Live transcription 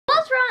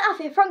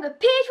Alfie from the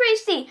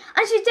PhD,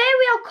 and today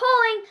we are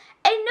calling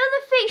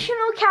another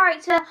fictional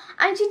character,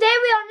 and today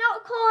we are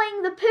not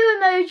calling the poo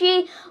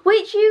emoji,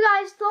 which you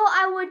guys thought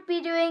I would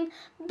be doing,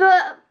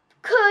 but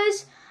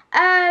because,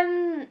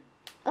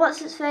 what's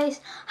his face?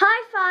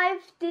 High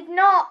Five did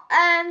not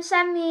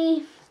send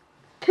me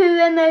poo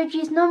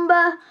emoji's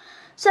number,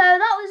 so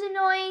that was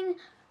annoying.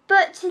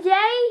 But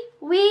today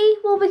we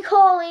will be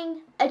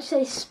calling a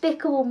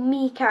Despicable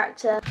Me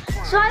character.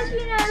 So as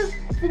you know,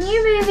 the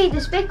new movie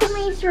Despicable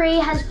Me 3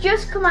 has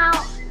just come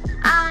out,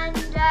 and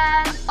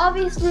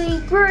obviously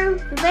Gru,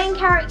 the main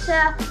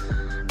character,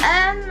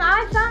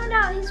 I found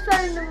out his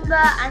phone number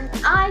and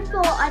I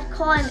thought I'd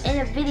call him in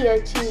a video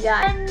to you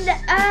guys.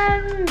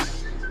 And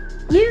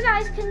you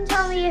guys can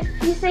tell me if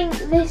you think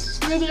this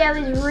video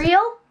is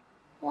real.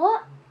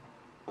 What?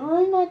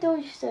 Why is my door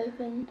just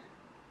open?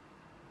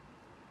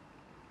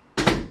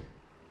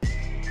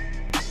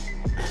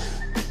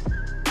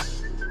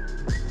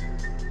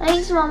 I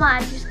think someone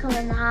might have just come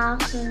in the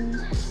house and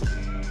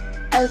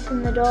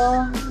opened the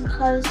door and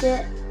closed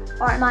it.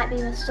 Or it might be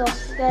my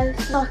stalker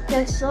ghost. Stalker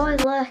ghost is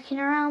always lurking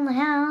around the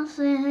house.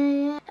 So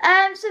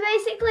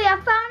basically I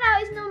found out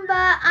his number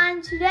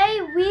and today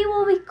we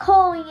will be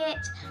calling it.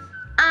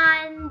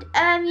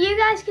 And you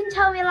guys can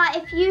tell me like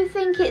if you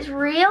think it's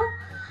real.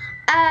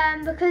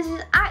 Because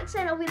his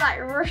accent will be like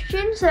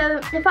Russian.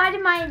 So if I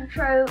did my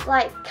intro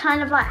like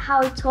kind of like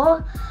how he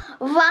talks.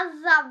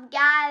 What's up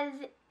guys?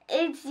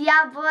 It's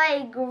your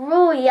boy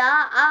Gru,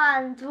 yeah,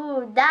 and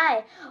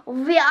today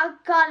we are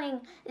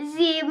calling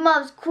the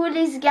most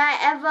coolest guy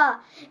ever.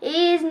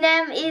 His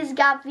name is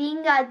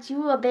Gapinga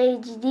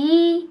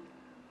PhD.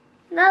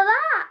 Now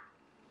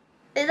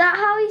is that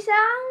how he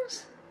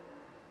sounds?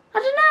 I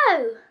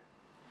don't know.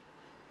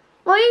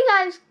 Well, you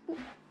guys,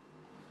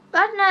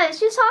 I don't know, it's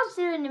just hard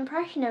to do an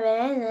impression of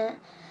it, isn't it?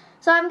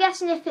 So I'm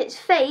guessing if it's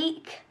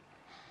fake,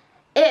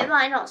 it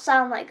might not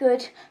sound that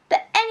good.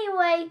 But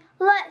anyway,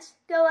 let's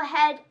go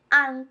ahead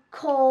and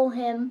call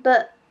him.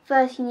 But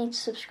first you need to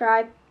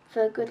subscribe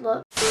for good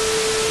luck.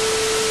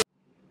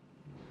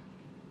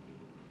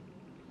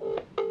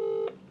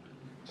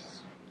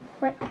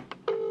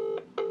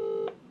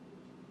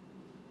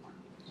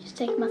 Just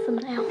take my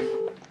thumbnail.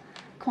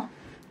 Come on.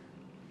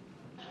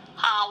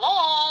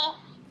 Hello?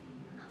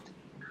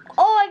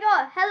 Oh my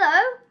god,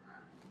 hello?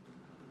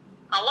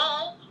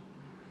 Hello?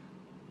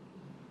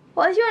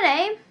 What is your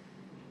name?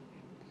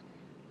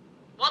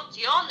 What's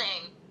your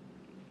name?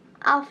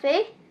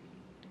 Alfie.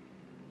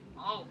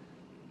 Oh,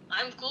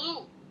 I'm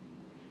Glue.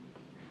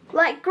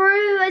 Like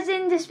Gru as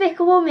in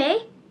Despicable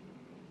Me?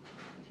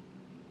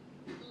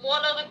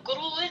 What other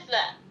glue is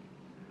that?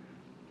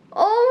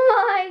 Oh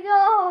my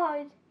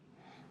god!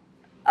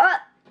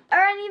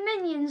 Are any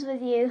minions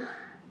with you?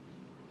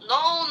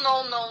 No.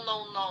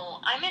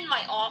 I'm in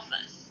my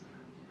office.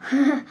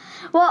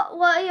 What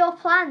are your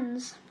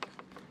plans?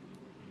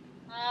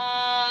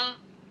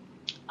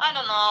 I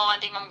don't know. I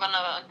think I'm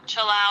gonna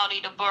chill out,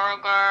 eat a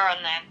burger,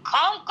 and then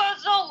conquer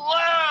the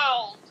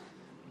world.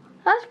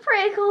 That's a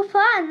pretty cool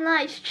plan.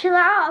 Like, just chill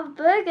out, have a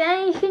burger,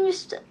 and you can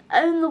just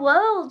own the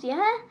world,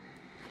 yeah?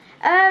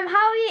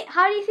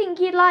 How do you think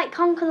you'd like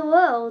conquer the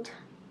world?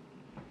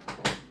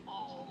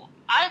 Oh,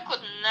 I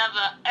could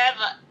never,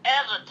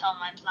 ever tell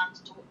my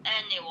plans to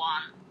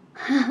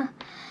anyone.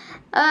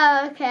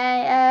 Oh,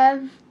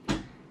 okay.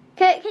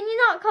 Can you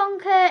not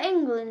conquer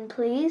England,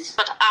 please?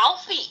 But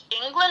Alfie,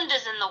 England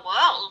is in the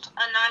world,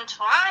 and I'm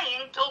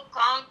trying to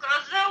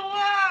conquer the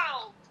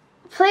world.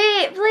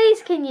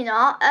 Please, can you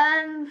not?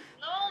 No.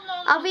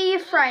 I'll be your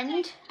friend.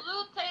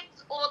 Blue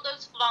takes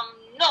orders from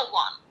no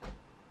one.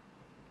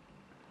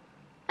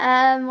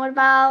 What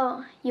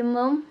about your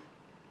mum?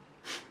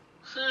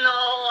 No,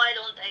 I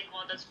don't take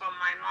orders from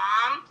my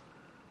mom.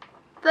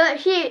 But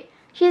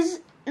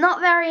she's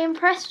not very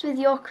impressed with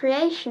your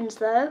creations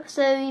though,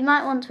 so you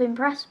might want to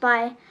impress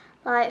by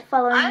like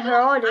following her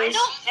orders.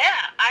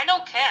 I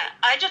don't care.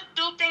 I just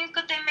do things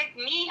because they make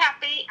me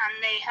happy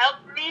and they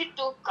help me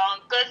to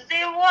conquer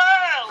the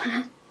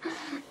world.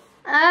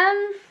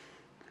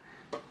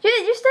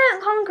 Just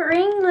don't conquer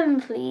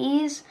England,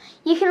 please.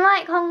 You can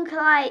like conquer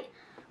like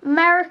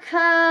America,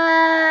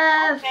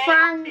 Okay,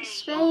 France,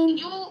 Spain.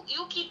 You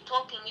keep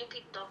talking,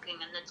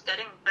 and it's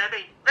getting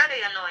very,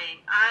 very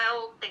annoying.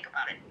 I'll think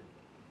about it.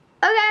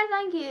 Okay,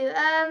 thank you.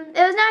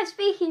 It was nice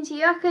speaking to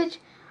you.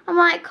 I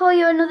might call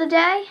you another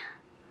day.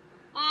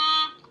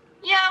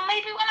 Yeah,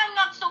 maybe when I'm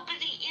not so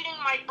busy eating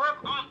my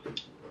burger.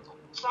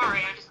 Sorry,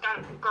 I just got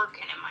a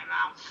gherkin in my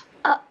mouth.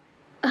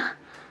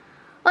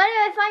 Well,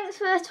 anyway, thanks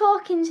for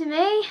talking to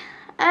me.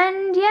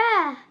 And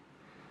yeah.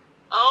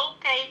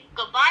 Okay,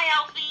 goodbye,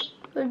 Alfie.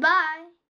 Goodbye.